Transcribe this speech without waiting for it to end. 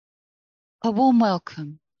A warm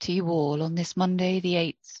welcome to you all on this Monday, the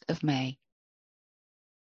 8th of May.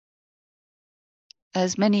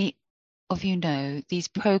 As many of you know, these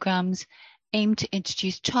programs aim to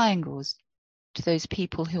introduce triangles to those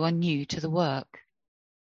people who are new to the work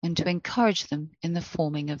and to encourage them in the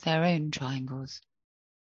forming of their own triangles.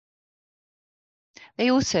 They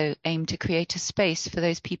also aim to create a space for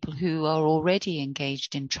those people who are already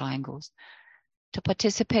engaged in triangles to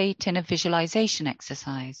participate in a visualization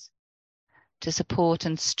exercise to support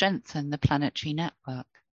and strengthen the planetary network.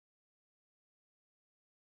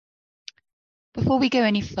 Before we go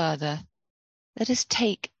any further, let us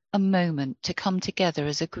take a moment to come together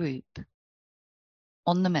as a group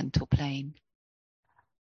on the mental plane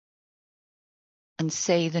and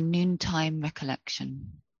say the noontime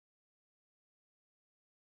recollection.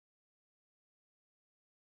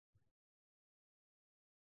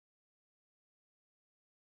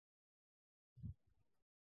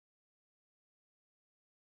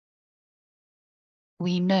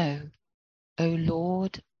 We know, O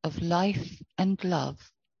Lord of life and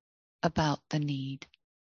love, about the need.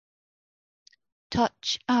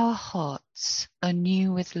 Touch our hearts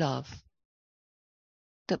anew with love,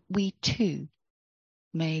 that we too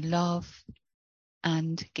may love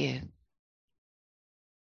and give.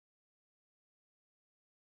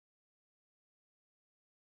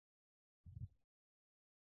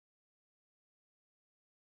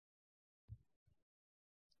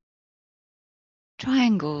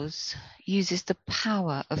 Triangles uses the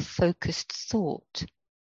power of focused thought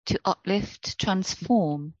to uplift,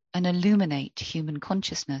 transform, and illuminate human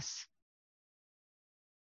consciousness.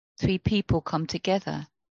 Three people come together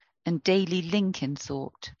and daily link in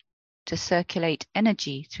thought to circulate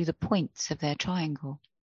energy through the points of their triangle.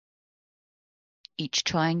 Each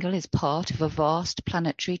triangle is part of a vast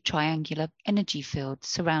planetary triangular energy field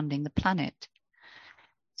surrounding the planet,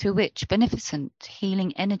 through which beneficent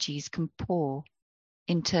healing energies can pour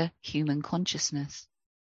into human consciousness.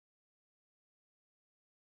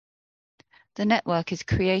 The network is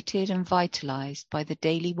created and vitalized by the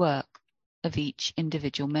daily work of each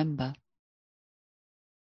individual member.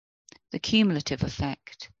 The cumulative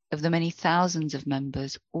effect of the many thousands of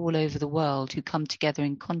members all over the world who come together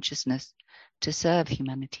in consciousness to serve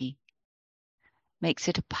humanity makes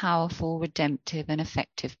it a powerful, redemptive, and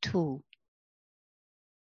effective tool.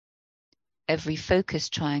 Every focus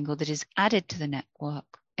triangle that is added to the network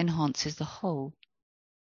enhances the whole,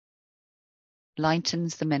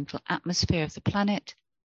 lightens the mental atmosphere of the planet,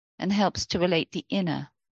 and helps to relate the inner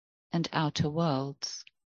and outer worlds.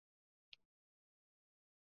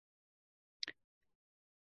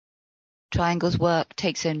 Triangles work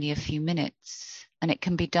takes only a few minutes, and it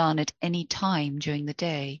can be done at any time during the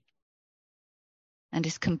day, and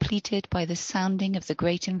is completed by the sounding of the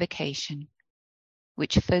Great Invocation,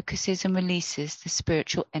 which focuses and releases the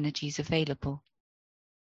spiritual energies available,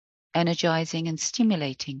 energizing and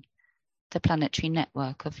stimulating the planetary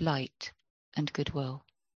network of light and goodwill.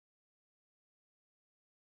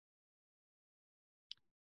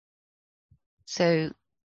 So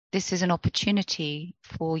this is an opportunity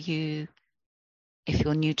for you, if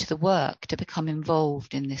you're new to the work, to become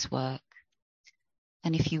involved in this work.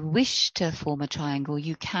 And if you wish to form a triangle,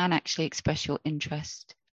 you can actually express your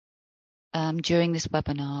interest during this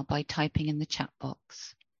webinar by typing in the chat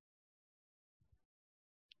box.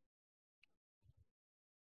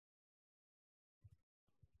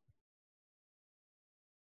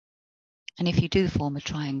 And if you do form a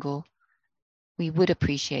triangle, we would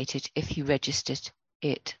appreciate it if you registered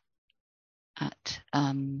it at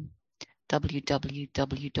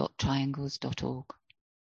www.triangles.org.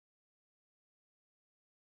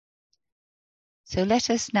 So let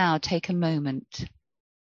us now take a moment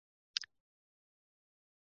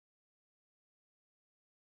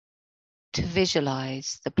to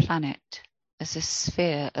visualize the planet as a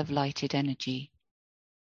sphere of lighted energy.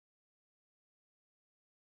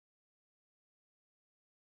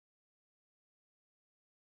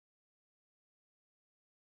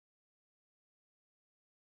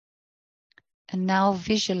 And now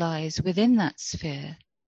visualize within that sphere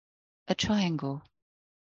a triangle.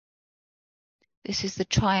 This is the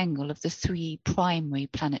triangle of the three primary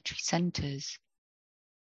planetary centers: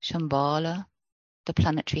 Shambhala, the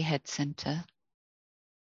planetary head center;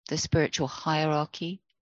 the spiritual hierarchy,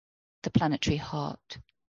 the planetary heart;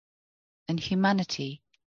 and humanity,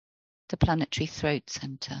 the planetary throat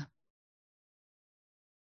center.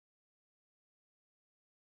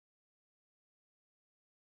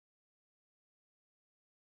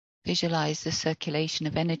 Visualize the circulation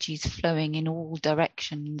of energies flowing in all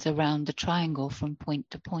directions around the triangle from point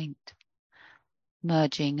to point,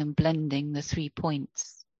 merging and blending the 3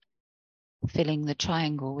 points filling the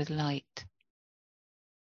triangle with light.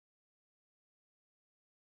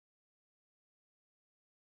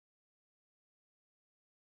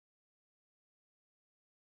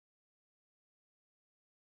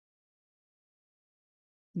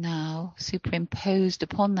 Now, superimposed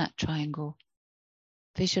upon that triangle,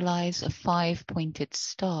 visualize a 5-pointed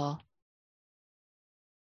star.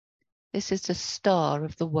 This is the star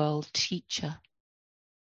of the world teacher,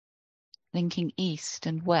 linking east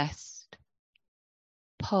and west,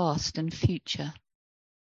 past and future,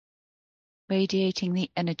 radiating the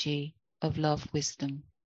energy of love wisdom.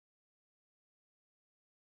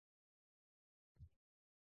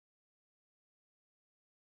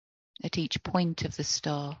 At each point of the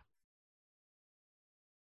star,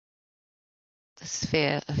 the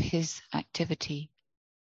sphere of his activity,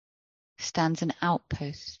 stands an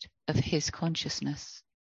outpost of his consciousness,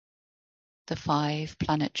 the 5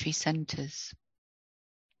 planetary centers.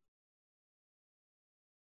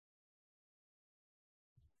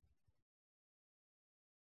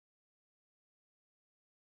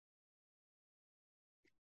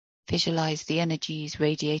 Visualize the energies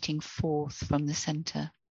radiating forth from the center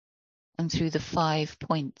and through the 5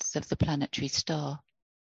 points of the planetary star.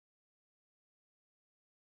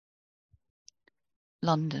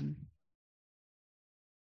 London,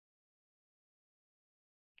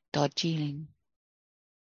 Darjeeling,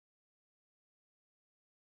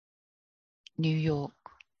 New York,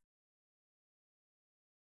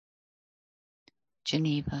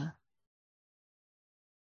 Geneva,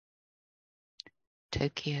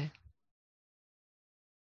 Tokyo.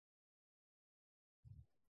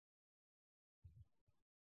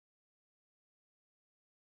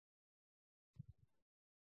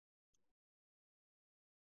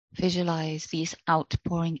 Visualize these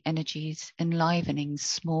outpouring energies enlivening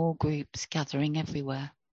small groups gathering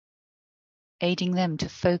everywhere, aiding them to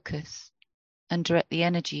focus and direct the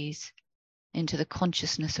energies into the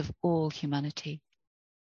consciousness of all humanity,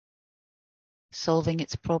 solving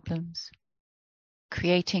its problems,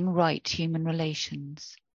 creating right human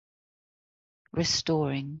relations,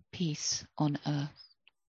 restoring peace on earth.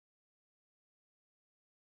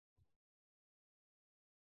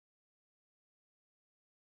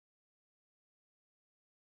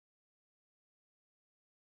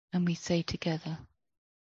 And we say together,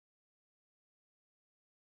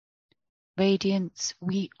 radiance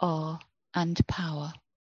we are and power.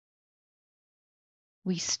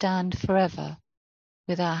 We stand forever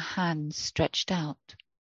with our hands stretched out,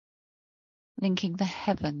 linking the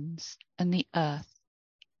heavens and the earth,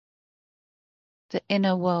 the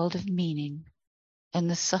inner world of meaning and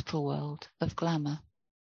the subtle world of glamour.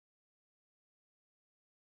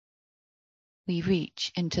 We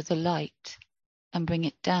reach into the light and bring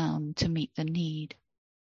it down to meet the need.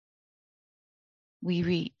 We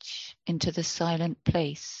reach into the silent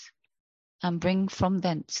place and bring from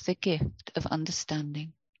thence the gift of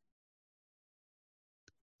understanding.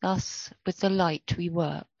 Thus, with the light we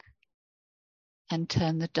work and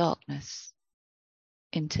turn the darkness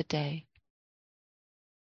into day.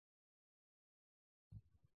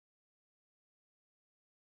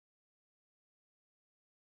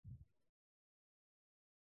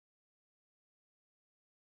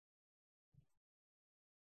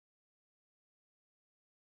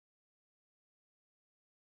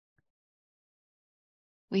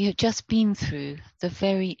 We have just been through the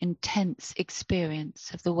very intense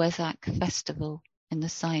experience of the Wesak festival in the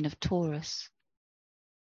sign of Taurus,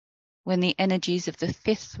 when the energies of the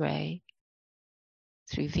 5th ray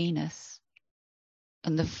through Venus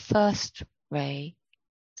and the 1st ray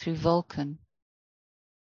through Vulcan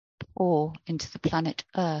pour into the planet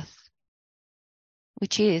Earth,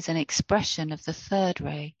 which is an expression of the 3rd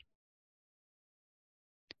ray.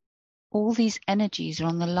 All these energies are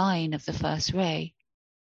on the line of the 1st ray,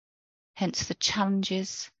 hence the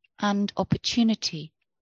challenges and opportunity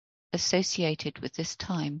associated with this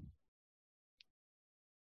time.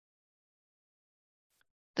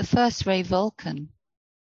 The 1st ray Vulcan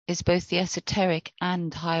is both the esoteric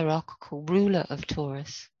and hierarchical ruler of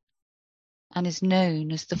Taurus and is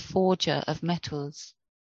known as the forger of metals.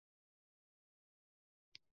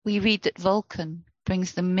 We read that Vulcan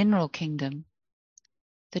brings the mineral kingdom,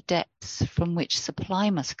 the depths from which supply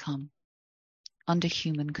must come, under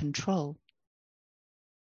human control.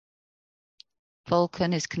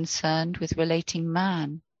 Vulcan is concerned with relating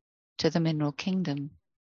man to the mineral kingdom,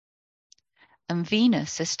 and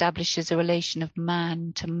Venus establishes a relation of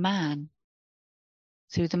man to man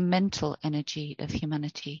through the mental energy of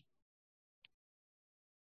humanity.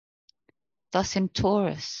 Thus in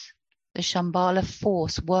Taurus, the Shambhala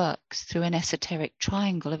force works through an esoteric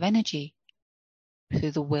triangle of energy,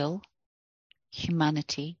 through the will,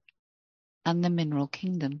 humanity, and the mineral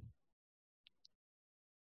kingdom.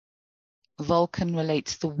 Vulcan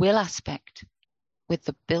relates the will aspect with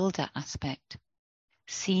the builder aspect,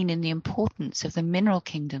 seen in the importance of the mineral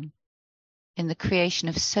kingdom in the creation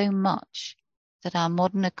of so much that our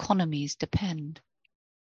modern economies depend.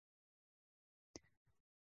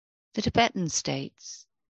 The Tibetan states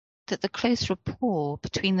that the close rapport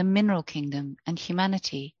between the mineral kingdom and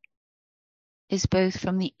humanity is both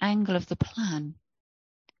from the angle of the plan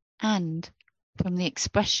and from the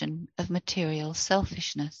expression of material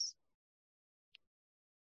selfishness.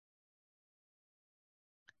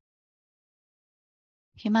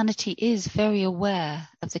 Humanity is very aware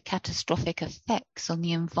of the catastrophic effects on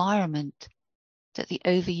the environment that the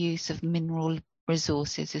overuse of mineral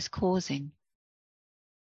resources is causing.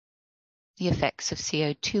 The effects of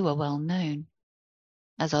CO2 are well known,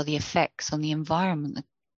 as are the effects on the environment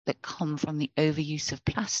that come from the overuse of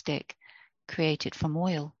plastic created from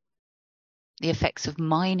oil. The effects of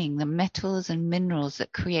mining the metals and minerals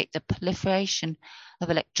that create the proliferation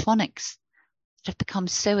of electronics that have become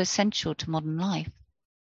so essential to modern life.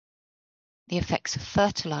 The effects of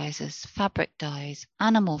fertilizers, fabric dyes,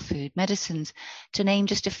 animal food, medicines, to name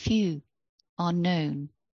just a few, are known,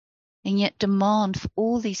 and yet demand for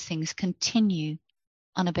all these things continue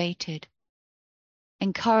unabated,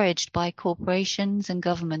 encouraged by corporations and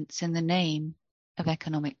governments in the name of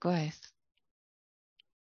economic growth.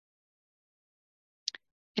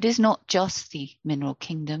 It is not just the mineral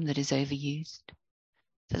kingdom that is overused,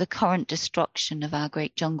 for the current destruction of our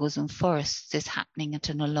great jungles and forests is happening at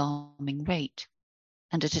an alarming rate,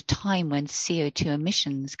 and at a time when CO2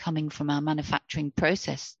 emissions coming from our manufacturing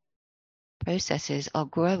processes are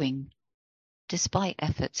growing, despite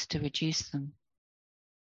efforts to reduce them.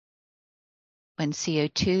 When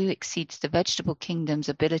CO2 exceeds the vegetable kingdom's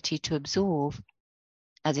ability to absorb,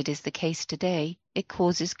 as it is the case today, it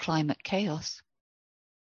causes climate chaos.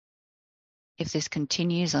 If this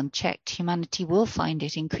continues unchecked, humanity will find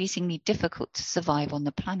it increasingly difficult to survive on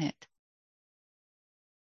the planet.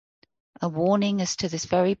 A warning as to this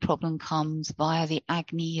very problem comes via the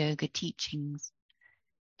Agni Yoga teachings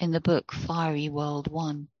in the book Fiery World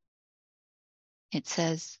 1. It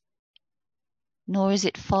says, "Nor is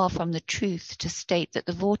it far from the truth to state that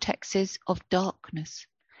the vortexes of darkness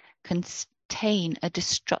contain a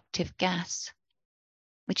destructive gas,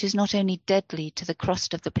 which is not only deadly to the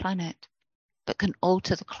crust of the planet, but can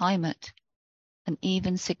alter the climate and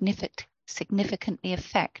even significantly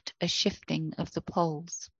affect a shifting of the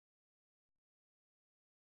poles."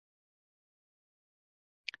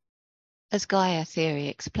 As Gaia theory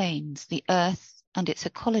explains, the Earth and its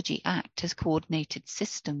ecology act as coordinated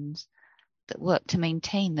systems that work to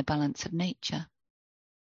maintain the balance of nature.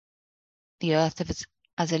 The Earth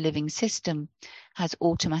as a living system has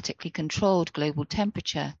automatically controlled global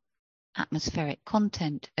temperature, atmospheric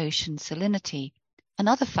content, ocean salinity, and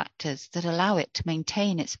other factors that allow it to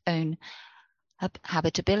maintain its own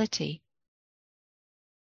habitability.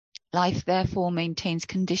 Life therefore maintains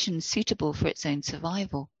conditions suitable for its own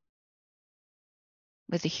survival,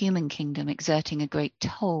 with the human kingdom exerting a great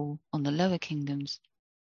toll on the lower kingdoms,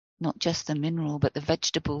 not just the mineral but the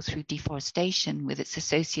vegetable through deforestation with its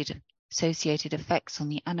associated effects on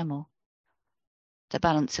the animal. The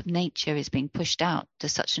balance of nature is being pushed out to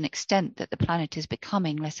such an extent that the planet is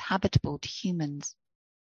becoming less habitable to humans.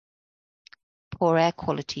 Poor air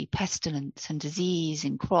quality, pestilence and disease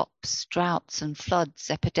in crops, droughts and floods,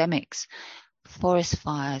 epidemics, forest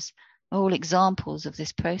fires are all examples of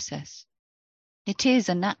this process. It is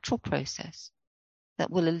a natural process that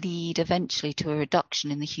will lead eventually to a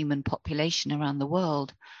reduction in the human population around the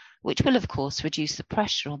world, which will of course reduce the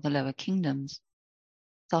pressure on the lower kingdoms,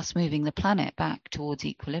 thus moving the planet back towards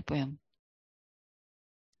equilibrium.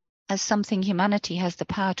 As something humanity has the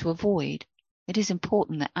power to avoid, it is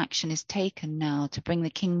important that action is taken now to bring the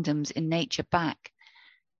kingdoms in nature back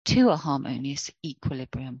to a harmonious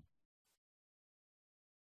equilibrium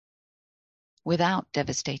without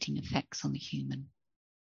devastating effects on the human.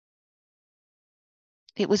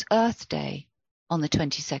 It was Earth Day on the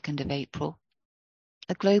 22nd of April,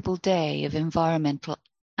 a global day of environmental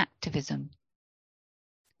activism.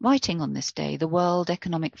 Writing on this day, the World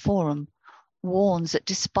Economic Forum warns that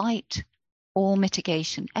despite all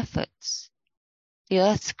mitigation efforts, the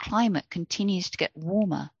Earth's climate continues to get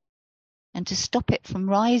warmer, and to stop it from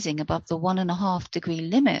rising above the 1.5 degree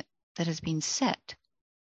limit that has been set,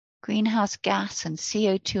 greenhouse gas and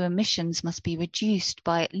CO2 emissions must be reduced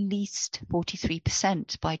by at least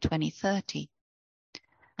 43% by 2030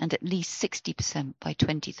 and at least 60% by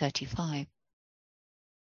 2035.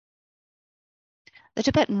 The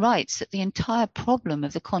Tibetan writes that the entire problem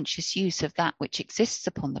of the conscious use of that which exists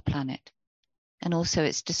upon the planet, and also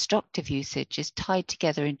its destructive usage, is tied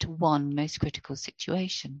together into one most critical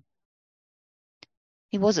situation.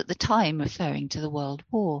 He was at the time referring to the World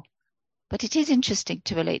War, but it is interesting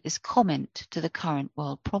to relate this comment to the current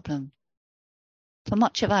world problem. For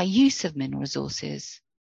much of our use of mineral resources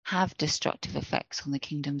have destructive effects on the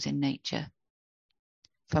kingdoms in nature,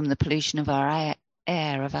 from the pollution of our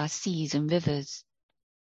air, of our seas and rivers,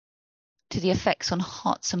 to the effects on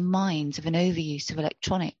hearts and minds of an overuse of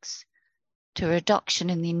electronics, to a reduction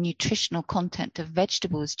in the nutritional content of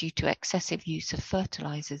vegetables due to excessive use of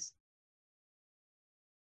fertilizers.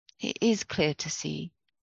 It is clear to see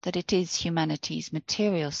that it is humanity's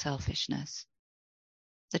material selfishness,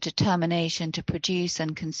 the determination to produce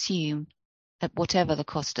and consume at whatever the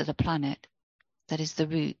cost of the planet, that is the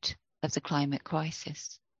root of the climate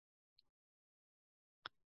crisis.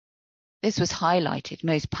 This was highlighted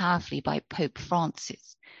most powerfully by Pope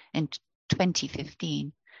Francis in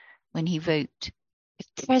 2015, when he wrote,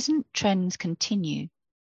 "If present trends continue,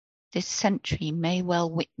 this century may well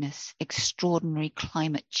witness extraordinary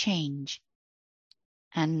climate change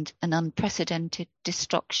and an unprecedented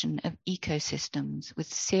destruction of ecosystems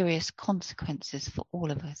with serious consequences for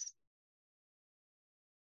all of us."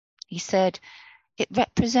 He said, "It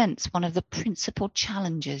represents one of the principal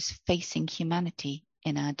challenges facing humanity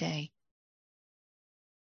in our day."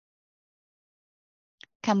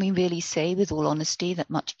 Can we really say with all honesty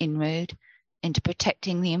that much inroad into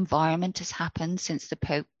protecting the environment has happened since the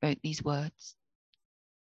Pope wrote these words?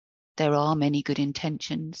 There are many good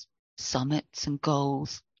intentions, summits and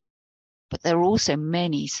goals, but there are also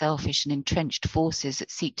many selfish and entrenched forces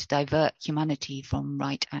that seek to divert humanity from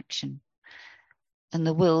right action, and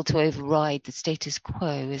the will to override the status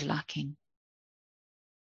quo is lacking.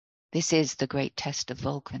 This is the great test of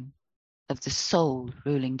Vulcan, of the soul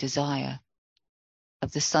ruling desire,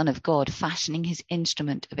 of the Son of God fashioning his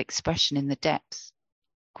instrument of expression in the depths,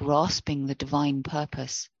 grasping the divine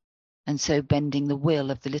purpose, and so bending the will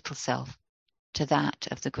of the little self to that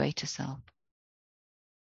of the greater self.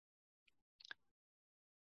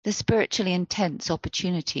 The spiritually intense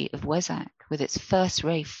opportunity of Wesak, with its first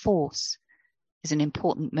ray force, is an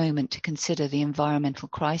important moment to consider the environmental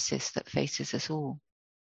crisis that faces us all.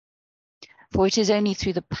 For it is only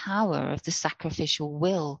through the power of the sacrificial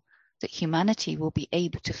will that humanity will be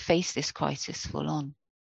able to face this crisis full on.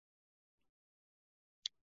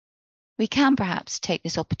 We can perhaps take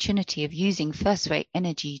this opportunity of using first-rate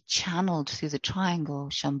energy channeled through the triangle,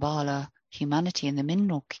 Shambhala, humanity, and the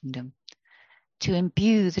mineral kingdom, to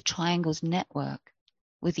imbue the triangle's network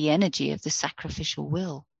with the energy of the sacrificial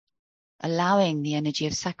will, allowing the energy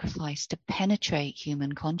of sacrifice to penetrate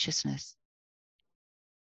human consciousness.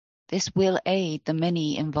 This will aid the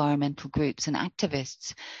many environmental groups and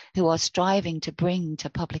activists who are striving to bring to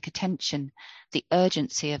public attention the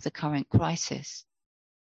urgency of the current crisis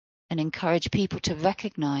and encourage people to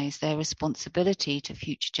recognize their responsibility to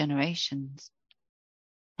future generations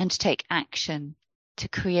and to take action to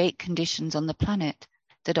create conditions on the planet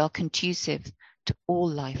that are conducive to all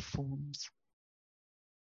life forms.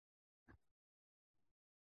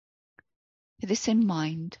 With this in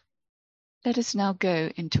mind, let us now go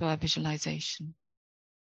into our visualization.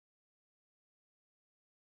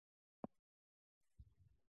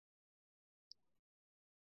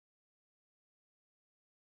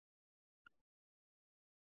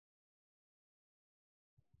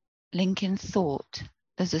 Link in thought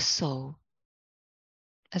as a soul,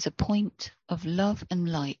 as a point of love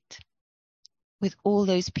and light with all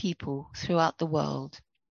those people throughout the world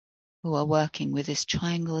who are working with this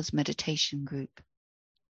Triangles meditation group.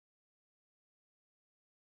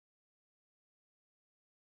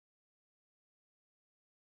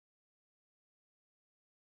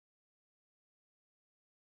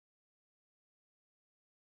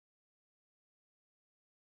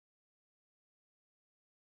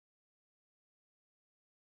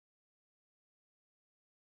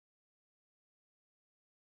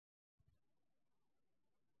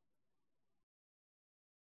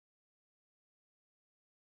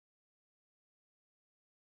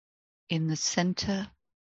 In the center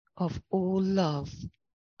of all love,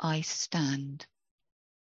 I stand.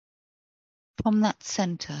 From that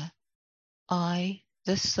center, I,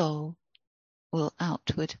 the soul, will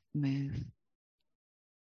outward move.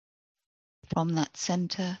 From that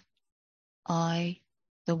center, I,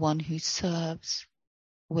 the one who serves,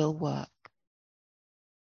 will work.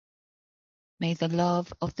 May the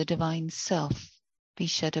love of the divine self be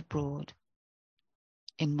shed abroad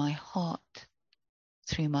in my heart,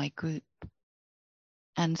 through my group,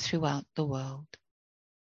 and throughout the world.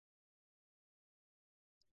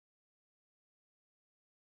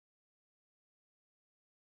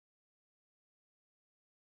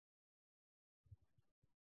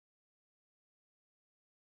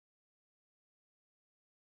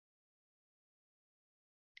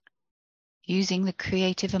 using the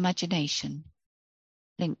creative imagination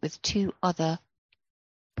linked with two other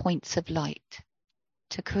points of light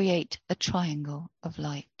to create a triangle of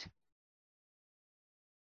light.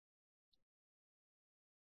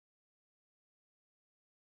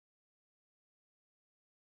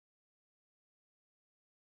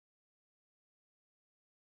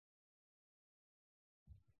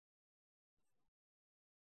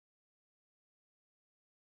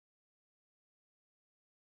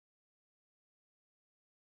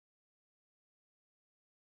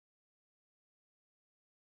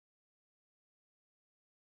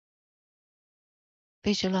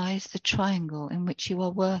 Visualize the triangle in which you are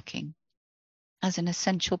working as an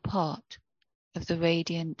essential part of the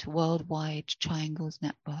radiant worldwide triangles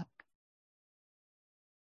network.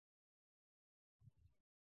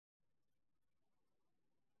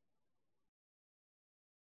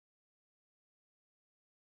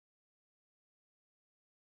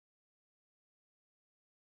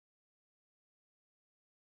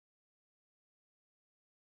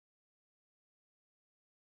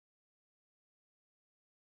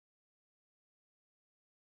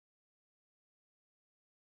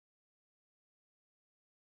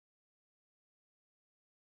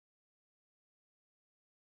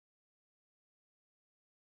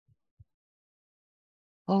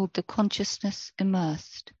 Hold the consciousness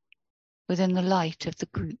immersed within the light of the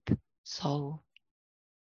group soul,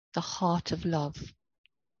 the heart of love,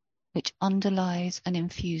 which underlies and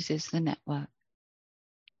infuses the network.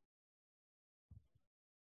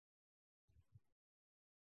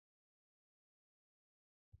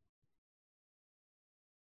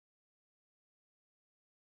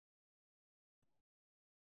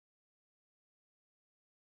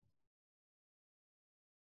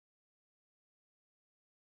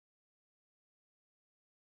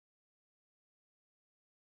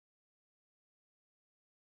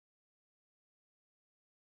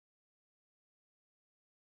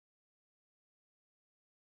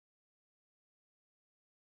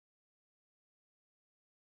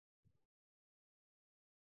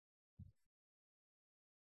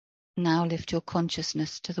 Now lift your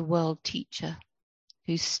consciousness to the world teacher,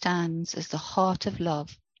 who stands as the heart of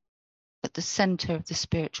love at the center of the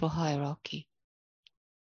spiritual hierarchy,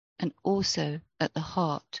 and also at the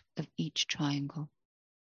heart of each triangle.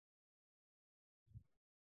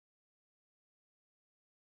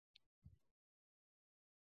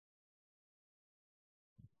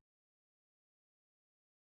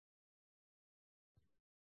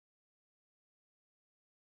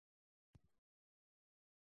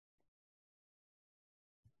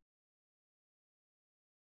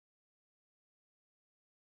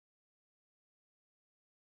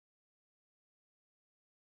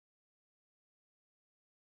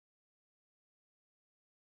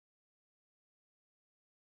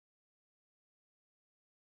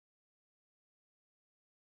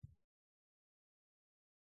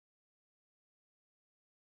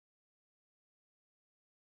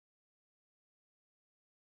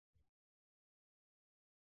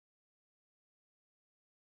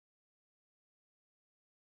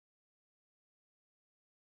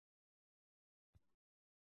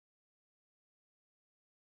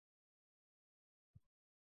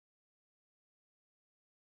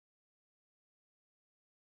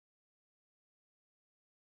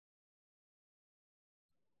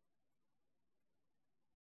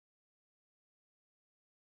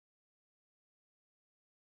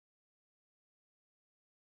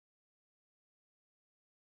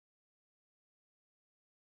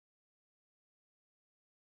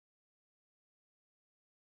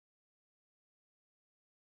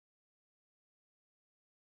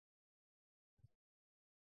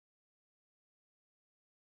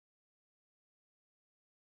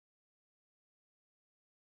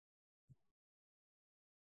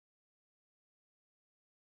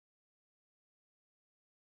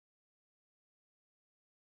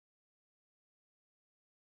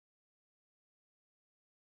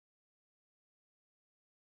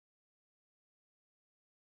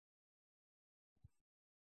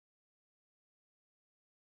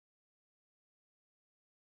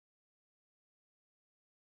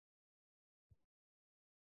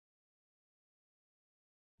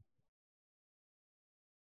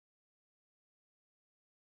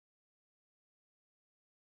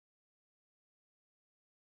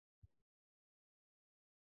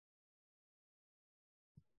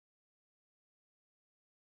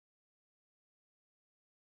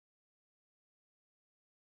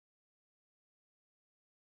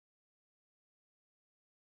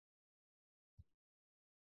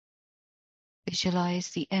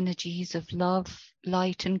 Visualize the energies of love,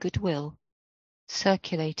 light, and goodwill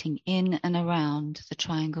circulating in and around the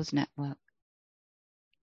triangle's network.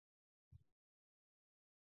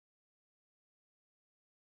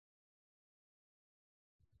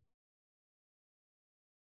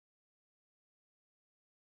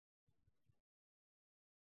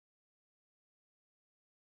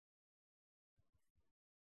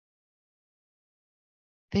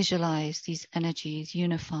 Visualize these energies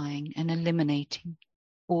unifying and eliminating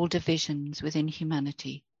all divisions within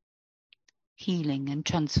humanity, healing and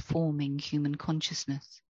transforming human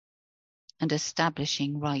consciousness, and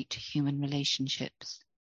establishing right human relationships.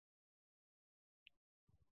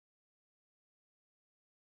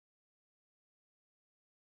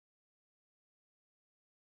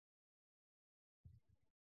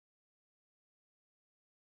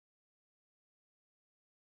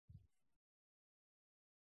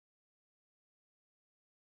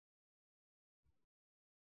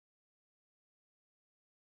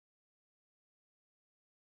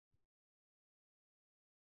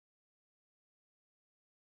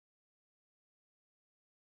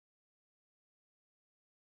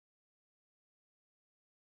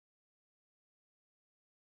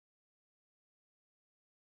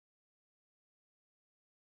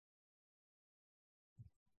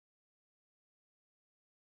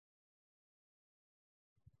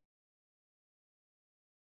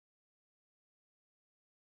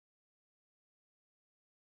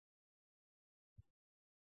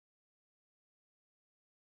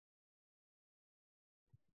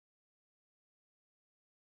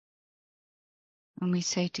 And we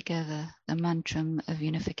say together the mantra of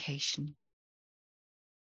unification.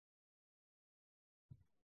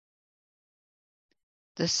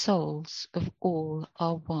 The souls of all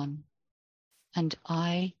are one, and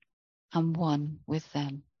I am one with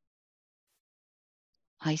them.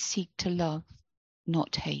 I seek to love,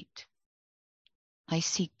 not hate. I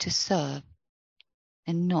seek to serve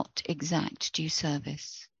and not exact due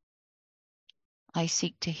service. I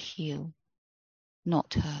seek to heal,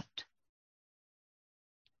 not hurt.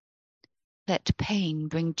 Let pain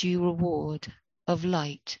bring due reward of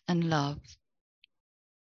light and love.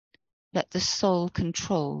 Let the soul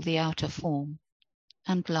control the outer form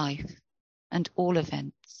and life and all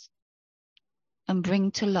events, and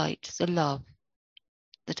bring to light the love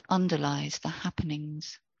that underlies the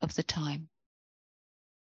happenings of the time.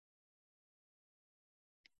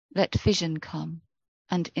 Let vision come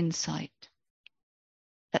and insight.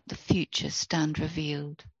 Let the future stand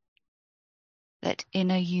revealed. Let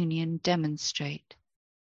inner union demonstrate,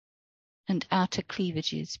 and outer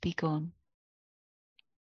cleavages be gone.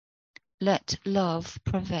 Let love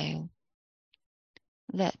prevail.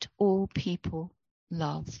 Let all people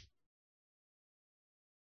love.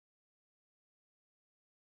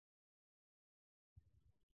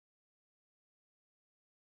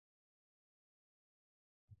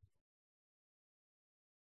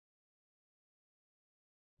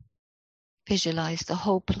 Visualize the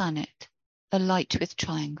whole planet alight with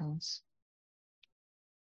triangles.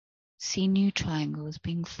 See new triangles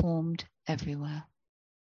being formed everywhere.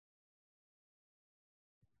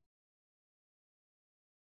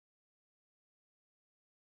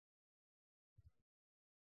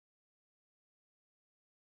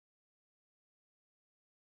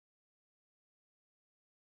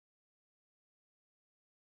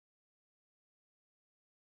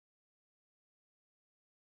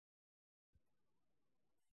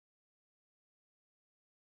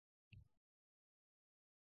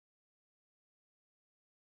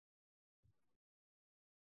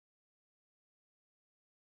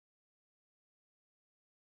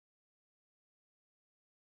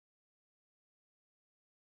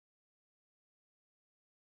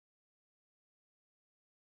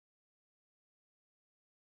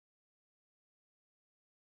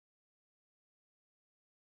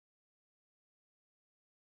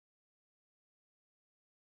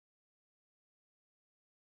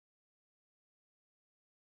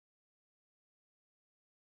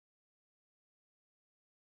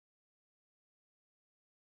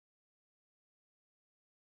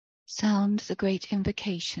 Sound the great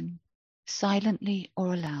invocation, silently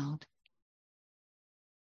or aloud.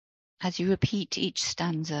 As you repeat each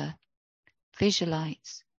stanza,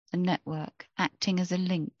 visualize the network acting as a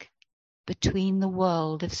link between the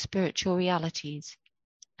world of spiritual realities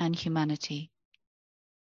and humanity,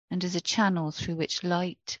 and as a channel through which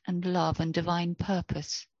light and love and divine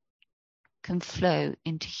purpose can flow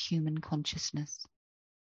into human consciousness.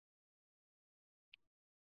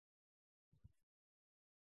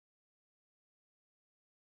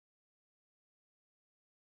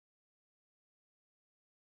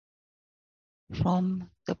 From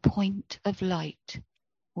the point of light,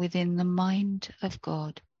 within the mind of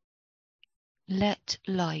God, let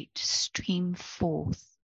light stream forth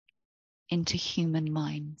into human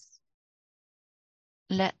minds.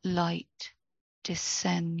 Let light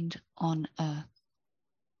descend on earth.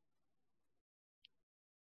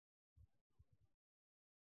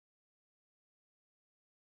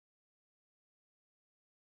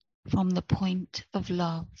 From the point of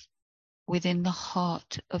love within the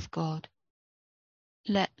heart of God,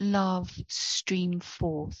 let love stream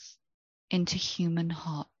forth into human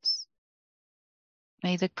hearts.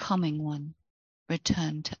 May the coming one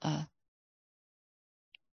return to earth.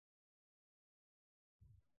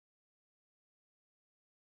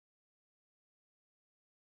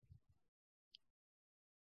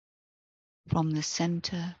 From the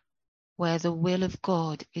center where the will of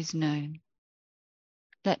God is known,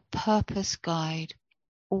 let purpose guide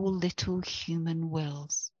all little human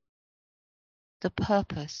wills, the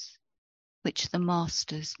purpose which the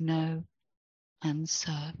masters know and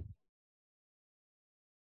serve.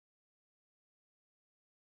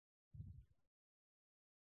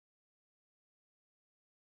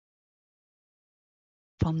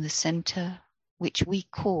 From the center which we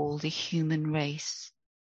call the human race,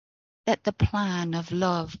 let the plan of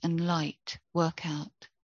love and light work out,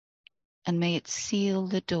 and may it seal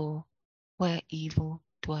the door where evil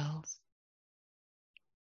dwells.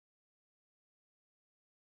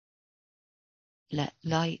 Let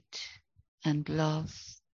light and love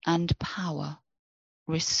and power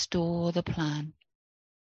restore the plan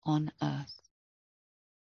on earth.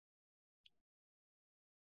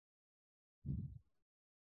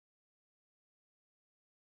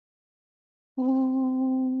 Om.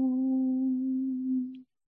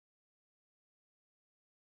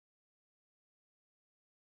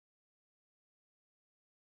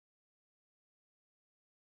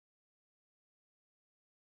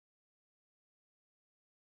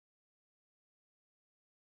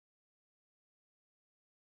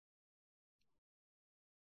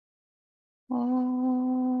 Om.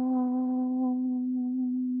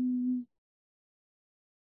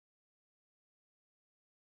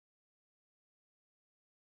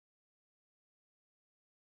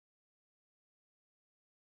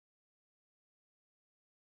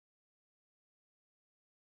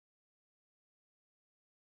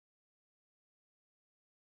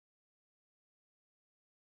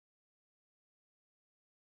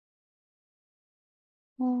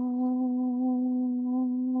 Om.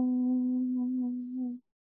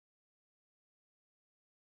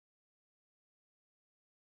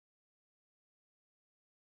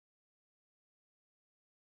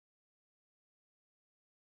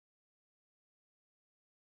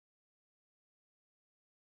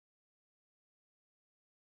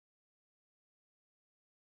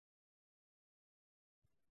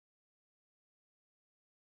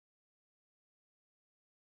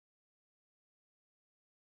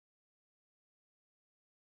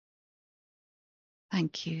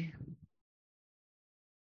 Thank you.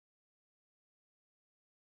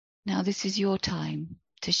 Now this is your time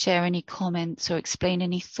to share any comments or explain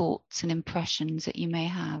any thoughts and impressions that you may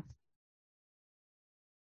have.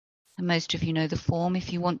 And most of you know the form.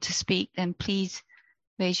 If you want to speak, then please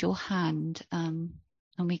raise your hand and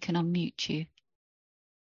we can unmute you.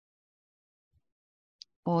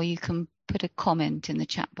 Or you can put a comment in the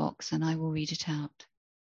chat box and I will read it out.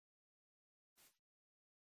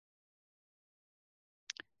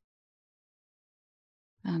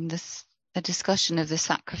 The discussion of the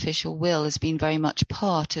sacrificial will has been very much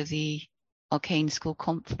part of the Arcane School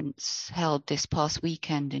Conference held this past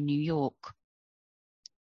weekend in New York.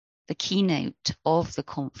 The keynote of the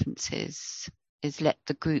conferences is let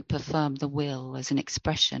the group affirm the will as an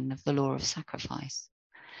expression of the law of sacrifice.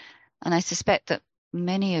 And I suspect that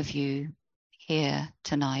many of you here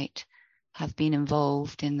tonight have been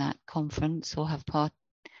involved in that conference or have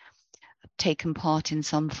taken part in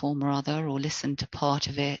some form or other or listened to part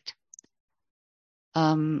of it.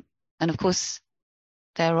 And of course,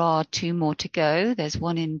 there are 2 more to go. There's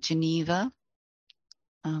one in Geneva,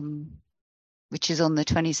 which is on the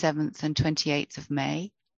 27th and 28th of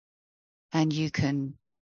May. And you can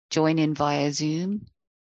join in via Zoom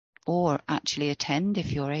or actually attend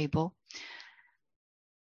if you're able.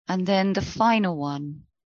 And then the final one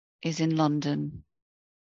is in London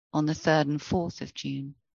on the 3rd and 4th of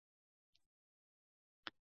June.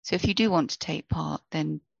 So if you do want to take part,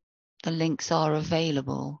 then the links are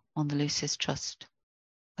available on the Lucis Trust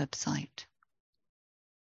website.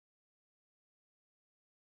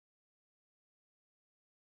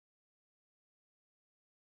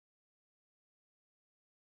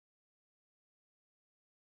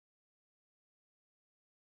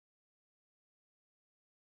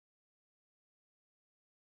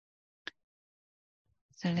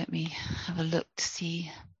 So let me have a look to see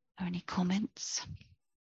if there are any comments.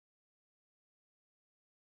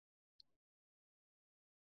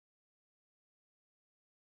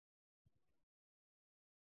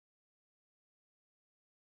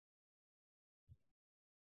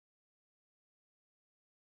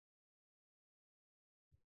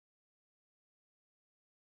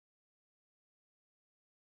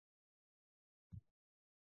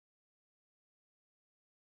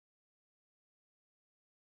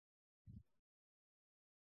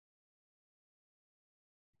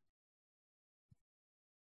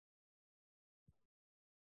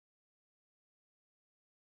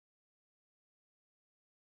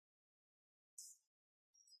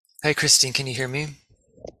 Hi, Christine. Can you hear me?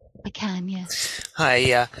 I can, yes. Hi.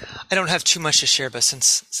 Yeah, I don't have too much to share, but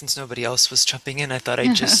since nobody else was jumping in, I thought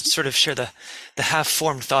I'd just sort of share the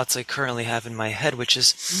half-formed thoughts I currently have in my head, which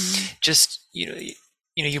is Mm, just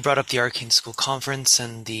you brought up the Arcane School Conference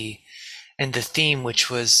and the theme,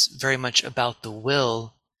 which was very much about the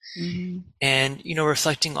will, mm, and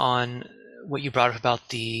reflecting on what you brought up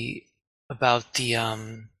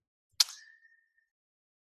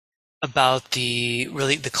about the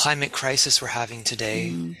really the climate crisis we're having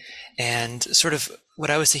today. mm, And sort of what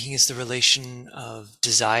I was thinking is the relation of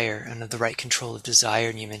desire and of the right control of desire.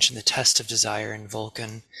 And you mentioned the test of desire in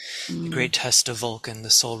Vulcan, the mm, great test of Vulcan, the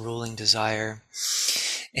soul ruling desire.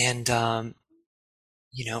 And,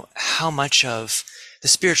 how much of the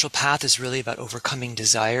spiritual path is really about overcoming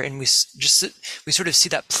desire. And we sort of see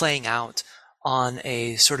that playing out on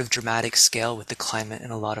a sort of dramatic scale with the climate in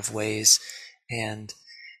a lot of ways. And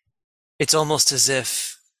it's almost as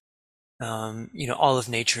if all of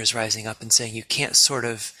nature is rising up and saying you can't sort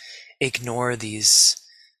of ignore these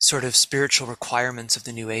sort of spiritual requirements of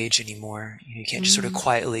the new age anymore. You can't just sort of mm.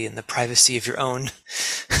 quietly in the privacy of your own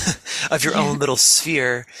of your Yeah. own little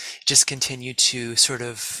sphere just continue to sort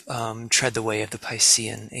of tread the way of the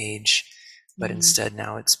Piscean age. But Mm, instead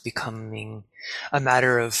now it's becoming a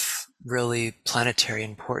matter of really planetary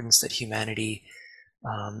importance that humanity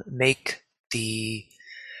make the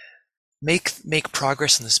make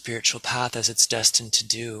progress in the spiritual path as it's destined to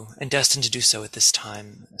do, and destined to do so at this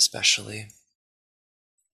time especially.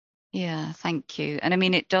 yeah, thank you. And I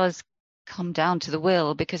mean, it does come down to the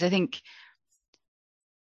will, because I think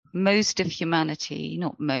most of humanity,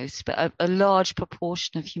 not most, but a large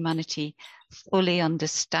proportion of humanity fully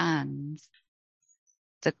understands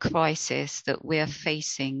the crisis that we're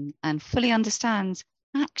facing and fully understands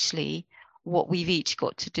actually what we've each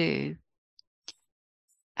got to do.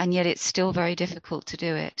 And yet it's still very difficult to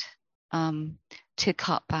do it, to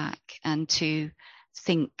cut back and to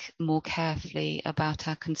think more carefully about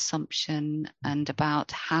our consumption and about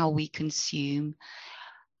how we consume.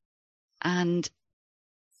 And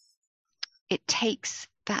it takes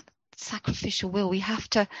that sacrificial will. We have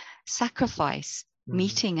to sacrifice Mm-hmm.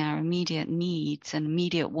 meeting our immediate needs and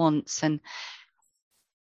immediate wants, and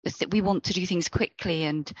we want to do things quickly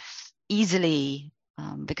and easily,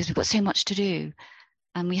 because we've got so much to do,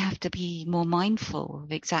 and we have to be more mindful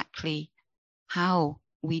of exactly how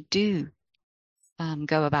we do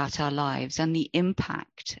go about our lives and the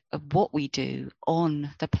impact of what we do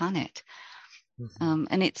on the planet. Mm-hmm.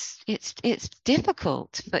 And it's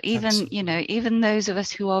difficult, but even Absolutely. even those of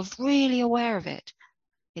us who are really aware of it,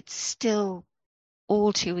 it's still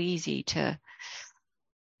all too easy to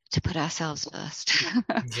put ourselves first.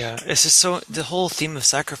 Yeah, it's just so the whole theme of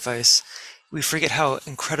sacrifice, we forget how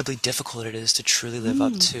incredibly difficult it is to truly live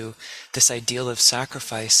up Mm, to this ideal of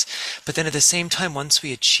sacrifice. But then at the same time, once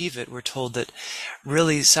we achieve it, we're told that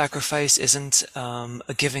really sacrifice isn't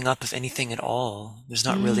a giving up of anything at all. There's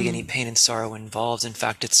not really any mm, pain and sorrow involved. In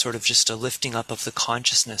fact, it's sort of just a lifting up of the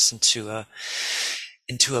consciousness into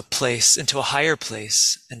a place, into a higher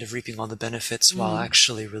place, and of reaping all the benefits while mm.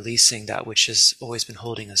 actually releasing that which has always been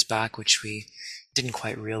holding us back, which we didn't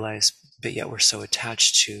quite realize, but yet we're so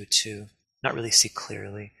attached to not really see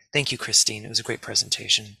clearly. Thank you, Christine. It was a great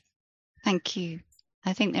presentation. Thank you.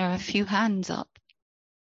 I think there are a few hands up.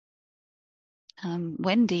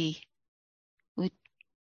 Wendy, would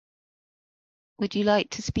would you like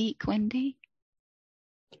to speak, Wendy?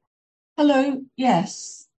 Hello,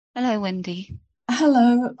 yes. Hello, Wendy.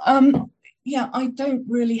 Hello. Yeah, I don't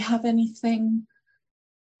really have anything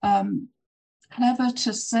um clever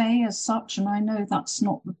to say as such, and I know that's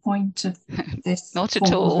not the point of this Not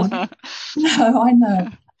at all. forum. No, I know.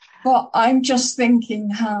 But I'm just thinking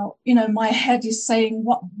how, my head is saying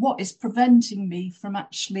what is preventing me from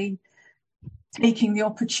actually taking the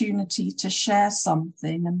opportunity to share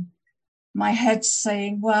something. And my head's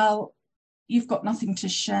saying, well, you've got nothing to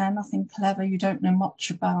share, nothing clever, you don't know much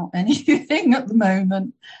about anything at the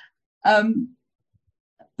moment. Um,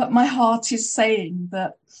 but my heart is saying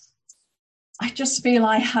that I just feel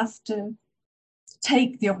I have to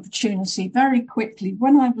take the opportunity very quickly.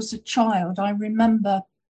 When I was a child, I remember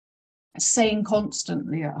saying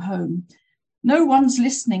constantly at home, no one's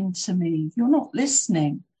listening to me. You're not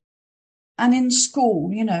listening. And in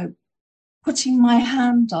school, you know, putting my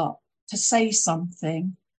hand up to say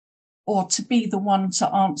something or to be the one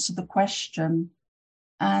to answer the question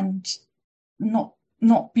and not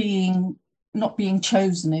being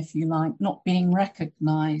chosen, if you like, not being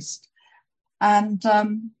recognized. And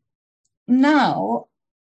now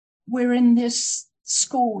we're in this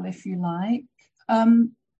school, if you like,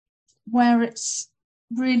 where it's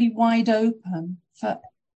really wide open for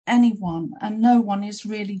anyone and no one is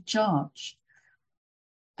really judged.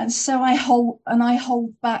 And so I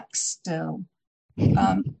hold back still, you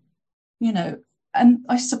know, and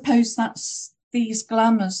I suppose that's these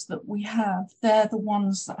glamours that we have. They're the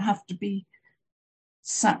ones that have to be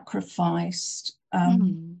sacrificed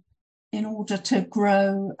in order to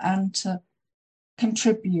grow and to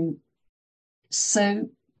contribute. So,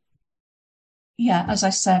 yeah, as I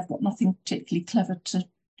say, I've got nothing particularly clever to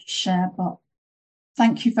share, but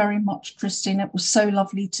thank you very much, Christine. It was so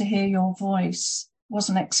lovely to hear your voice.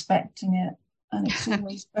 Wasn't expecting it, and it's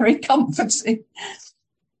always very comforting.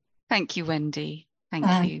 Thank you, Wendy.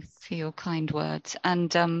 Thank you for your kind words.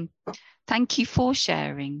 And thank you for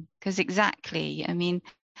sharing, because exactly, I mean,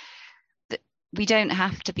 we don't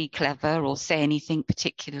have to be clever or say anything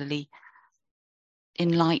particularly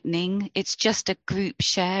enlightening. It's just a group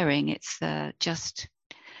sharing. It's just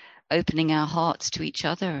opening our hearts to each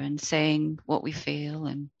other and saying what we feel.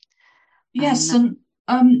 And yes, and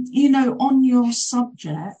you know, on your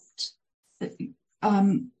subject,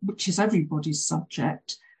 which is everybody's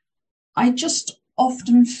subject, I just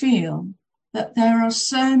often feel that there are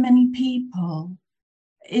so many people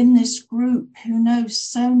in this group who know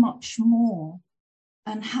so much more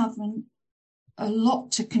and have a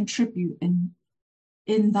lot to contribute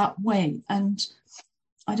in that way. And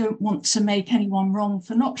I don't want to make anyone wrong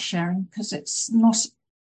for not sharing, because it's not,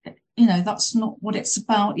 you know, that's not what it's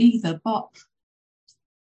about either. But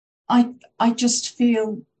I just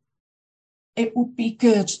feel it would be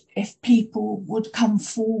good if people would come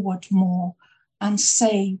forward more and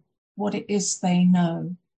say what it is they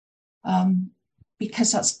know,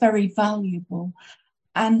 because that's very valuable.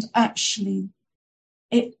 And actually,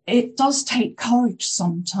 it does take courage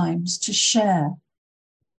sometimes to share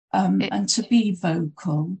and to be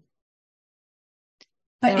vocal.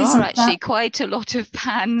 But there are actually quite a lot of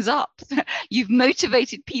hands up. You've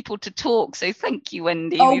motivated people to talk, so thank you,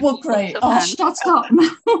 Wendy. Oh, well, great. I'll shut up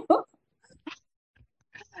now.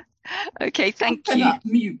 Okay, thank you. I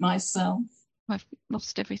mute myself. I've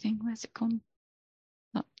lost everything. Where's it gone?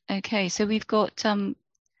 Oh, okay, so we've got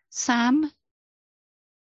Sam.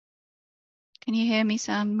 Can you hear me,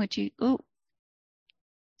 Sam? Would you? Oh,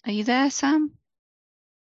 are you there, Sam?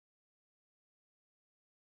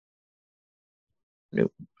 No.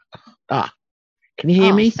 Can you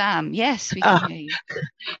hear me? Sam, yes, we can hear you.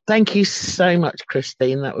 Thank you so much,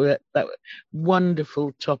 Christine. That was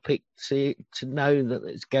wonderful topic to know that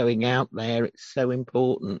it's going out there. It's so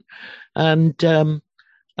important. And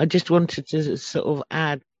I just wanted to sort of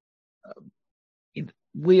add,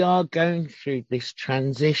 we are going through this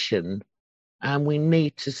transition and we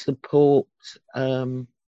need to support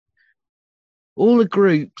all the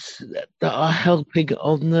groups that are helping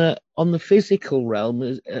on the physical realm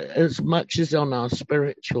as much as on our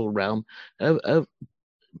spiritual realm, of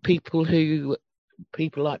people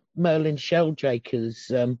like Merlin Sheldrake has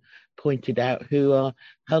pointed out, who are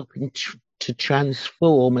helping to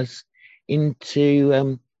transform us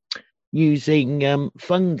into using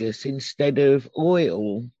fungus instead of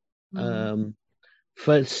oil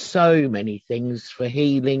for so many things, for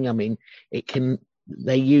healing. I mean,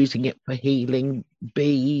 they're using it for healing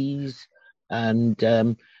bees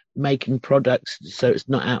and making products so it's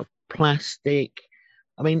not out of plastic.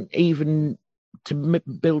 I mean, even to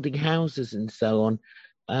building houses and so on.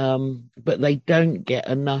 But they don't get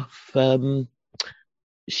enough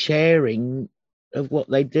sharing of what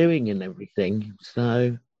they're doing and everything.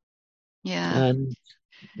 So, yeah.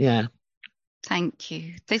 Thank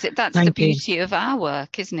you. That's the beauty of our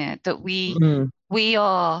work, isn't it? That we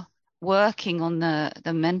are working on the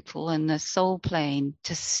mental and the soul plane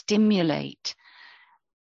to stimulate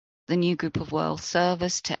the new group of world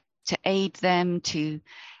service, to aid them to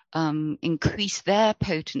increase their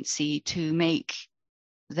potency, to make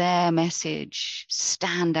their message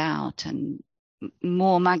stand out and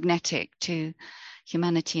more magnetic to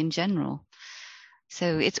humanity in general.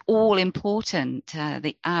 So it's all important,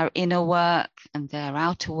 our inner work and their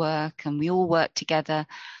outer work, and we all work together.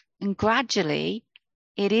 And gradually,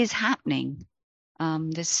 it is happening.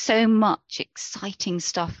 There's so much exciting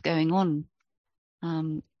stuff going on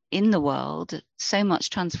in the world, so much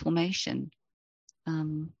transformation.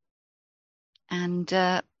 And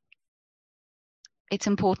it's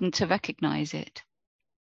important to recognize it.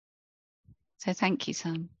 So thank you,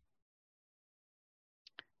 Sam.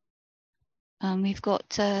 We've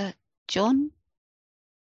got John.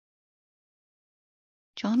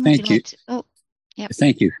 John, would you like to? Oh, yeah.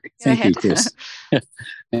 Thank you. Thank you, Chris.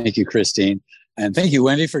 Thank you, Christine. And thank you,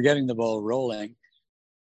 Wendy, for getting the ball rolling.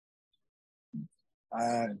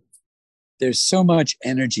 There's so much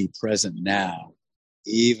energy present now,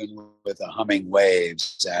 even with the humming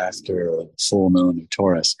waves after a full moon of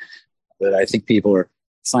Taurus, that I think people are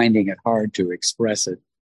finding it hard to express it.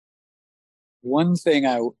 One thing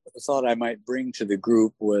I thought I might bring to the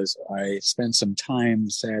group was I spent some time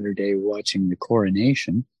Saturday watching the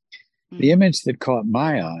coronation. The image that caught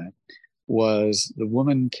my eye was the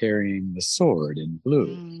woman carrying the sword in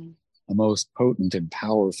blue, a most potent and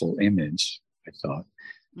powerful image, I thought.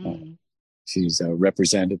 She's a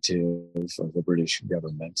representative of the British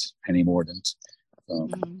government, Penny Mordaunt,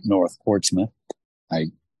 North Portsmouth.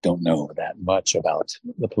 I don't know that much about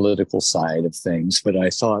the political side of things, but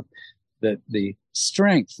I thought that the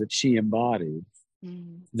strength that she embodied,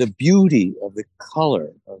 the beauty of the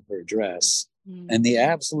color of her dress, and the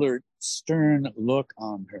absolute stern look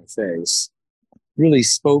on her face really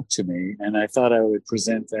spoke to me. And I thought I would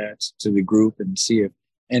present that to the group and see if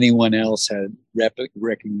anyone else had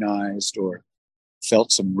recognized or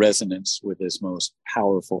felt some resonance with this most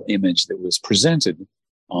powerful image that was presented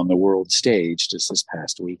on the world stage just this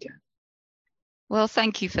past weekend. Well,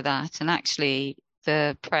 thank you for that. And actually,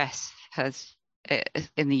 the press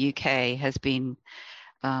in the UK has been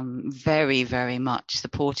very, very much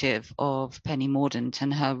supportive of Penny Mordaunt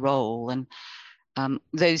and her role. And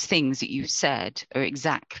those things that you said are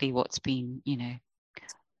exactly what's been,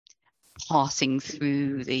 passing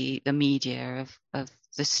through the media of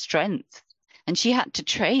the strength. And she had to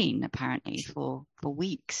train, apparently, for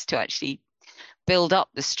weeks to actually build up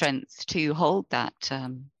the strength to hold that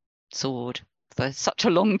sword for such a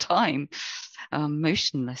long time,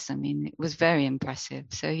 motionless. I mean, it was very impressive.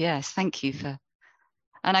 So yes, thank you for.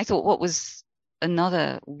 And I thought what was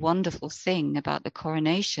another wonderful thing about the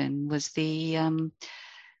coronation was the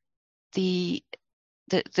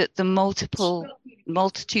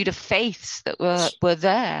multitude of faiths that were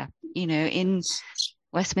there. In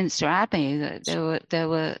Westminster Abbey, there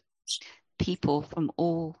were people from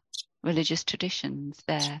all religious traditions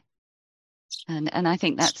there, and I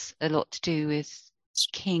think that's a lot to do with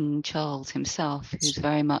King Charles himself, who's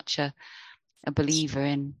very much a believer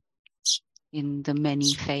in the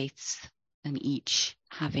many faiths, and each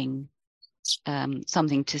having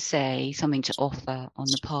something to say, something to offer on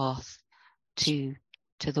the path to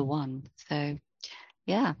the one. So,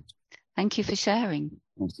 yeah, thank you for sharing.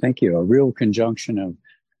 Well, thank you. A real conjunction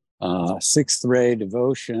of sixth ray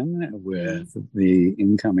devotion with the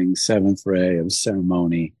incoming seventh ray of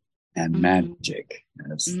ceremony and magic.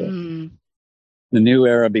 As the new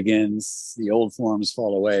era begins, the old forms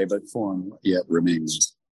fall away, but form yet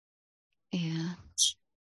remains. Yeah,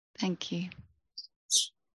 thank you.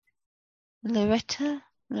 Loretta,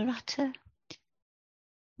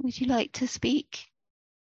 would you like to speak?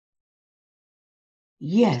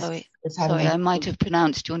 Yes. Sorry, I might have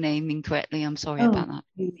pronounced your name incorrectly. I'm sorry about that.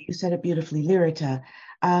 You said it beautifully, Lirita.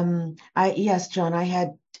 Yes, John,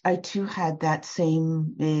 I too had that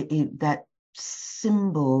same, that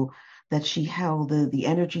symbol that she held, the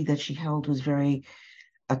energy that she held was very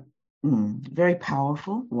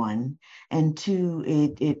powerful, one. And two,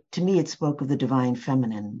 it to me, it spoke of the divine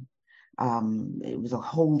feminine. It was a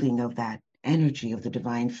holding of that energy of the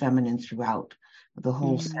divine feminine throughout the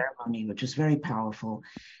whole ceremony, which was very powerful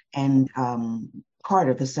and part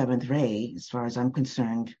of the seventh ray, as far as I'm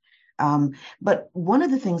concerned. But one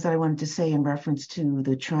of the things that I wanted to say in reference to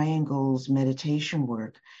the triangles meditation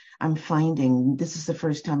work, I'm finding this is the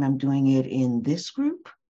first time I'm doing it in this group.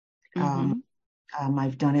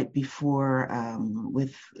 I've done it before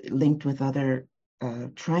linked with other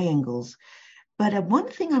triangles. But one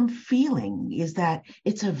thing I'm feeling is that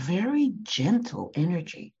it's a very gentle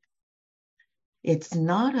energy. It's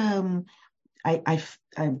not I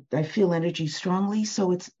feel energy strongly,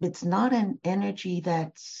 so it's not an energy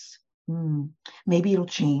that's maybe it'll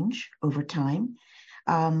change over time,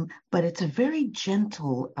 but it's a very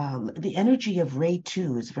gentle. The energy of Ray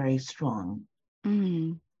 2 is very strong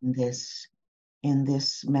in this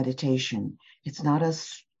meditation. It's not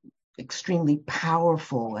extremely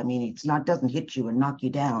powerful. I mean, doesn't hit you and knock you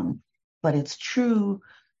down, but it's true,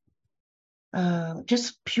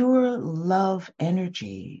 just pure love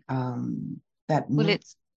energy. Sorry.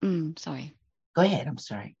 Go ahead. I'm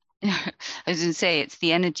sorry. I was going to say it's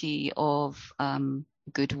the energy of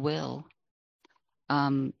goodwill.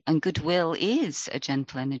 And goodwill is a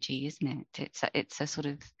gentle energy, isn't it? It's a sort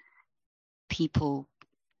of people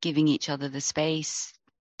giving each other the space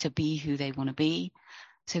to be who they want to be.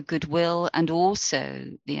 So goodwill, and also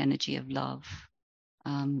the energy of love.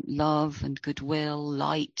 Love and goodwill,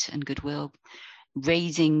 light and goodwill,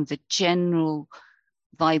 raising the general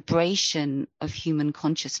vibration of human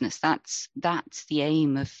consciousness. That's the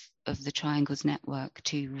aim of the Triangles Network,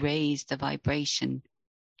 to raise the vibration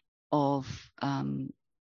of the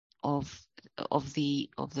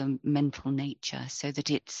mental nature, so that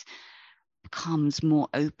it becomes more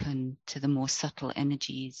open to the more subtle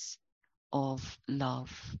energies of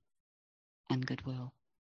love and goodwill.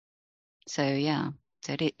 So yeah,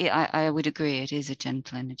 so I would agree, it is a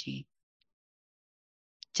gentle energy.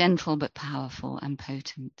 Gentle but powerful and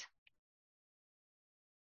potent.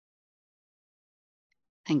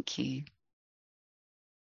 Thank you.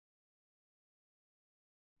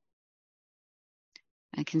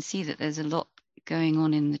 I can see that there's a lot going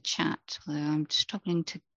on in the chat, although I'm struggling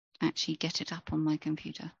to actually get it up on my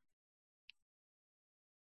computer.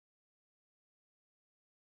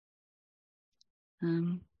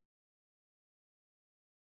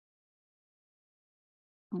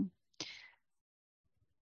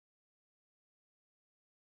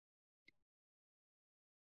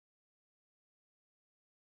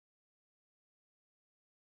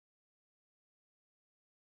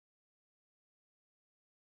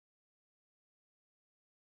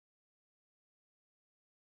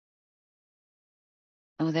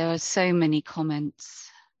 Oh, there are so many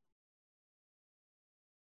comments.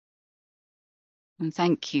 And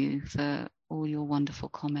thank you for all your wonderful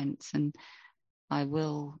comments, and I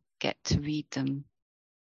will get to read them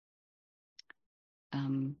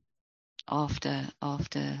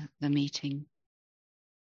after the meeting.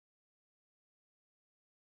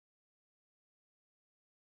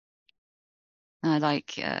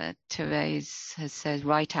 Like Therese has said,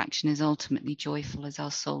 right action is ultimately joyful as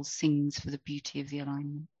our soul sings for the beauty of the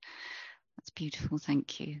alignment. That's beautiful,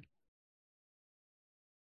 thank you.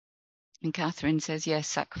 And Catherine says, yes,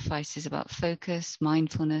 sacrifice is about focus,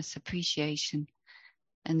 mindfulness, appreciation,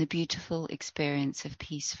 and the beautiful experience of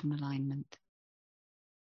peace from alignment.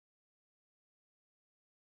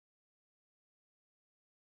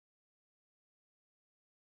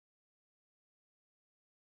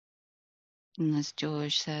 And as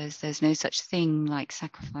George says, there's no such thing like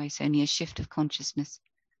sacrifice, only a shift of consciousness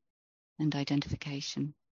and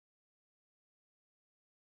identification.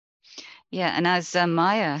 Yeah, and as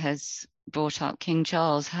Maya has brought up, King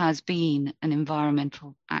Charles has been an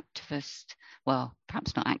environmental activist, well,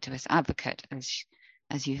 perhaps not activist, advocate,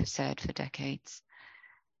 as you have said, for decades.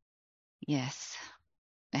 Yes,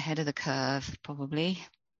 ahead of the curve, probably.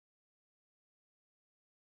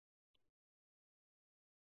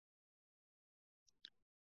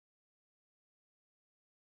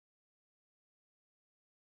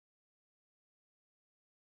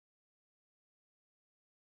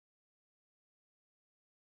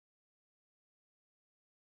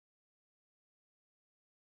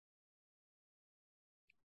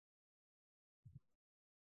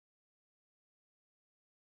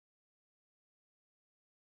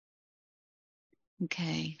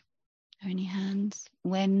 Okay, are there any hands?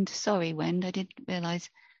 Wend, sorry, Wend, I didn't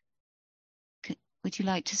realize. Would you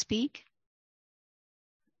like to speak?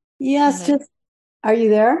 Yes, just, are you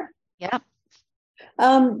there? Yeah.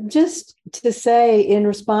 Just to say, in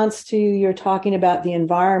response to your talking about the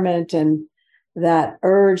environment and that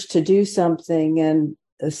urge to do something and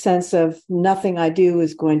a sense of nothing I do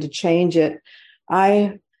is going to change it,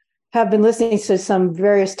 I have been listening to some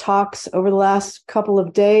various talks over the last couple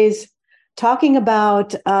of days talking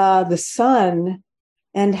about the sun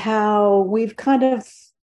and how we've kind of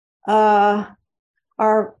our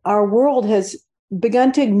world has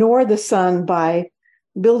begun to ignore the sun by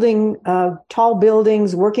building tall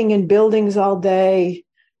buildings, working in buildings all day,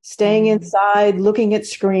 staying inside, looking at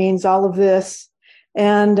screens, all of this,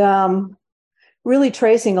 and really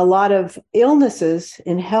tracing a lot of illnesses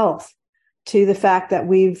in health to the fact that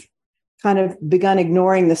we've kind of begun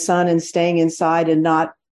ignoring the sun and staying inside and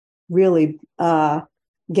not really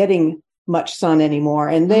getting much sun anymore.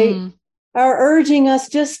 And they are urging us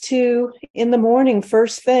just to, in the morning,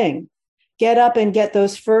 first thing, get up and get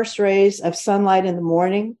those first rays of sunlight in the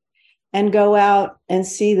morning and go out and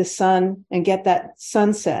see the sun and get that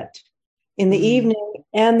sunset. In the evening,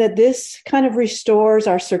 and that this kind of restores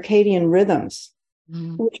our circadian rhythms,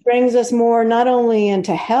 which brings us more not only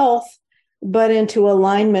into health, but into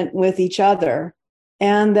alignment with each other,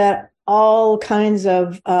 and that all kinds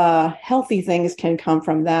of healthy things can come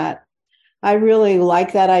from that. I really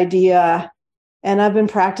like that idea, and I've been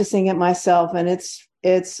practicing it myself, and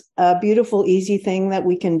it's a beautiful, easy thing that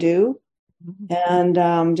we can do,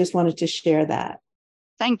 and just wanted to share that.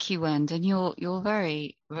 Thank you, Wend, and you're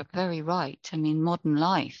very, very right. I mean, modern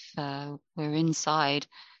life, we're inside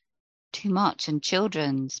too much, and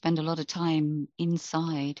children spend a lot of time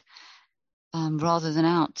inside rather than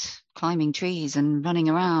out climbing trees and running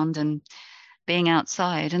around and being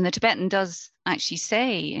outside. And the Tibetan does actually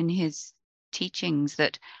say in his teachings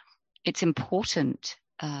that it's important.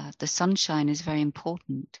 The sunshine is very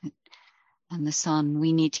important, and the sun.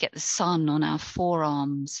 We need to get the sun on our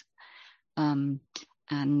forearms and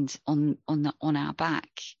on our back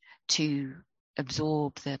to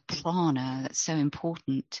absorb the prana that's so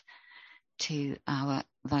important to our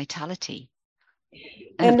vitality.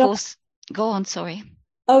 And of course, go on. Sorry.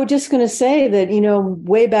 Oh, just going to say that,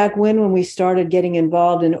 way back when we started getting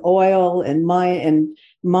involved in oil and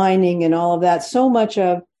mining and all of that, so much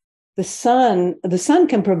of the sun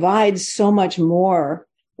can provide so much more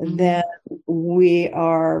than we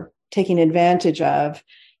are taking advantage of.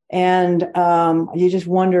 And you just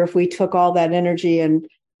wonder if we took all that energy and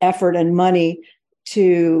effort and money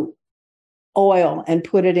to oil and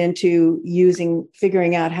put it into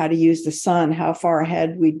figuring out how to use the sun, how far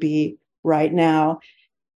ahead we'd be right now.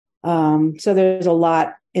 So there's a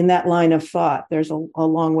lot in that line of thought. There's a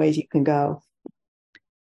long ways you can go.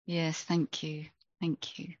 Yes, thank you.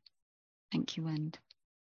 Thank you. Thank you, Wend.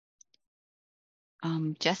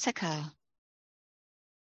 Jessica,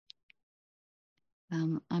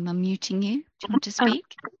 I'm unmuting you. Do you want to speak?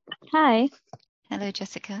 Hi. Hello,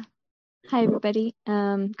 Jessica. Hi, everybody.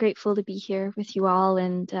 Grateful to be here with you all,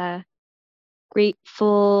 and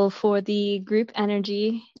grateful for the group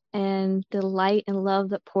energy and the light and love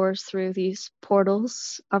that pours through these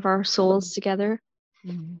portals of our souls together.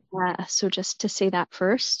 So just to say that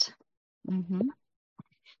first.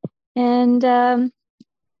 And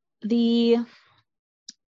the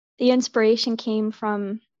inspiration came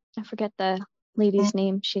from, I forget the lady's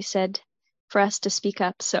name. She said for us to speak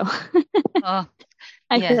up. So I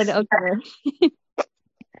said, okay.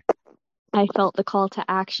 I felt the call to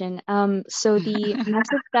action. So the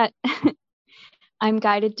message that I'm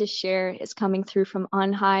guided to share is coming through from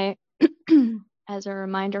on high as a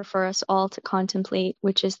reminder for us all to contemplate,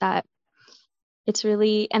 which is that it's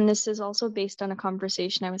really, and this is also based on a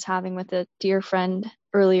conversation I was having with a dear friend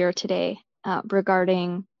earlier today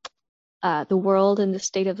regarding the world and the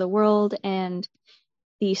state of the world and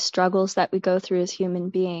the struggles that we go through as human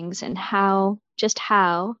beings, and how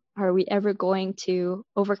are we ever going to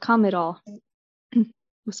overcome it all?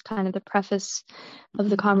 Was kind of the preface of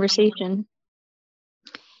the conversation.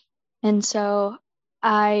 And so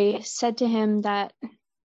I said to him that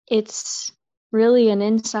it's really an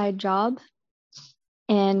inside job,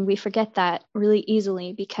 and we forget that really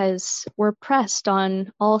easily because we're pressed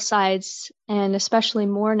on all sides, and especially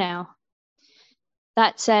more now.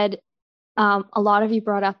 That said, a lot of you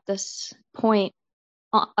brought up this point,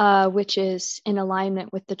 which is in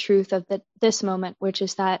alignment with the truth of this moment, which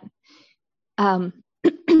is that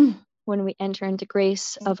when we enter into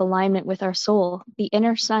grace of alignment with our soul, the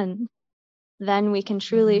inner sun, then we can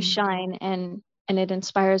truly shine, and it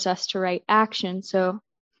inspires us to right action. So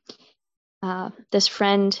this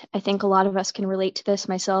friend, I think a lot of us can relate to this,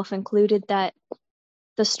 myself included, that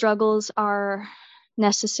the struggles are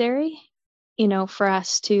necessary, for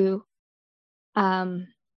us to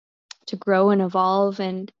grow and evolve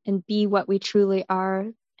and be what we truly are,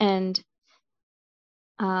 and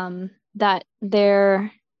that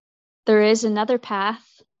there is another path,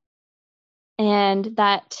 and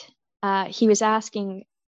that he was asking,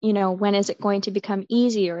 when is it going to become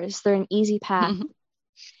easy, or is there an easy path?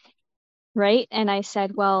 Right? And I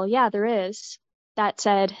said, well, yeah, there is. That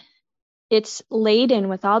said, it's laden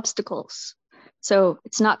with obstacles, so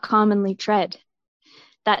it's not commonly tread.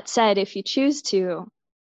 That said, if you choose to,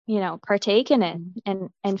 partake in it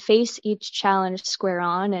and face each challenge square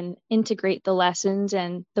on and integrate the lessons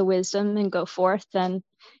and the wisdom and go forth, then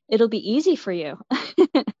it'll be easy for you.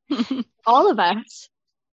 All of us.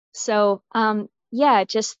 So,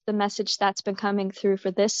 just the message that's been coming through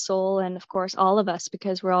for this soul, and of course all of us,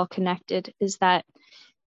 because we're all connected, is that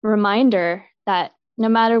reminder that no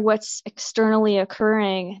matter what's externally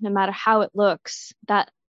occurring, no matter how it looks,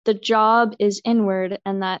 that the job is inward,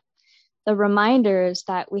 and that the reminder is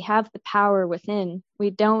that we have the power within. We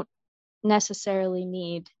don't necessarily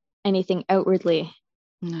need anything outwardly.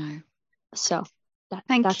 No. So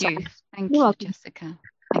thank you. Thank you, welcome. Jessica.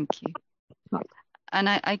 Thank you. And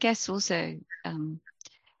I guess also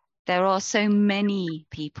there are so many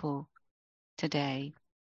people today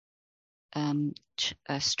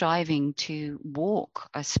striving to walk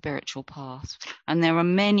a spiritual path. And there are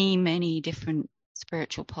many, many different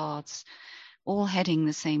spiritual paths all heading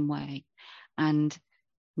the same way. And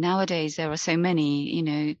nowadays there are so many,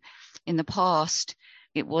 in the past,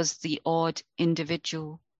 it was the odd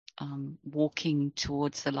individual walking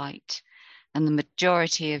towards the light. And the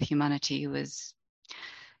majority of humanity was,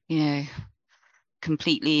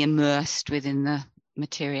 completely immersed within the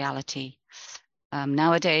materiality.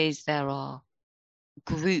 Nowadays, there are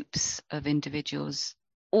groups of individuals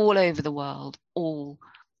all over the world, all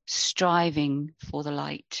striving for the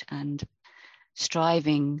light and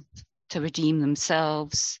striving to redeem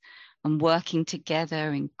themselves and working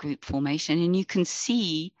together in group formation. And you can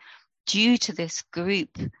see, due to this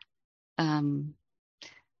group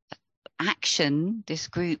action, this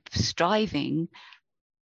group striving,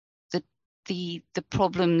 the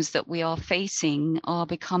problems that we are facing are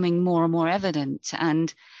becoming more and more evident,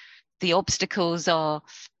 and the obstacles are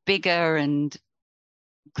bigger and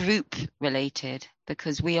group related,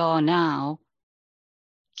 because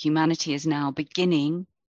humanity is now beginning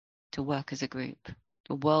to work as a group.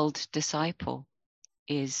 The world disciple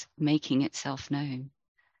is making itself known.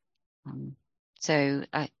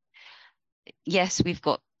 Yes, we've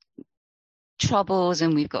got troubles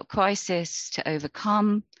and we've got crisis to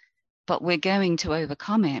overcome, but we're going to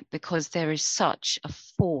overcome it because there is such a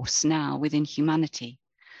force now within humanity.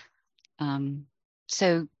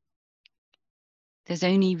 So there's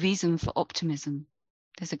only reason for optimism.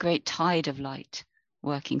 There's a great tide of light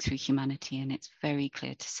working through humanity, and it's very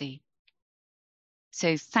clear to see.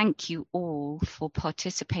 So thank you all for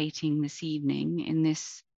participating this evening in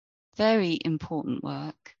this very important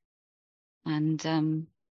work. And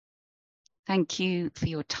thank you for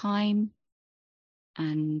your time,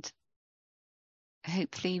 and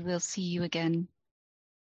hopefully we'll see you again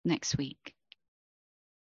next week.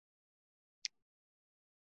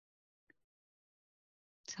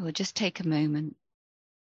 So we'll just take a moment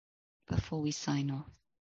before we sign off.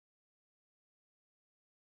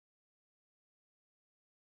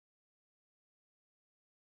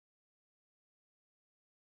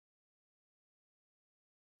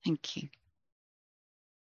 Thank you.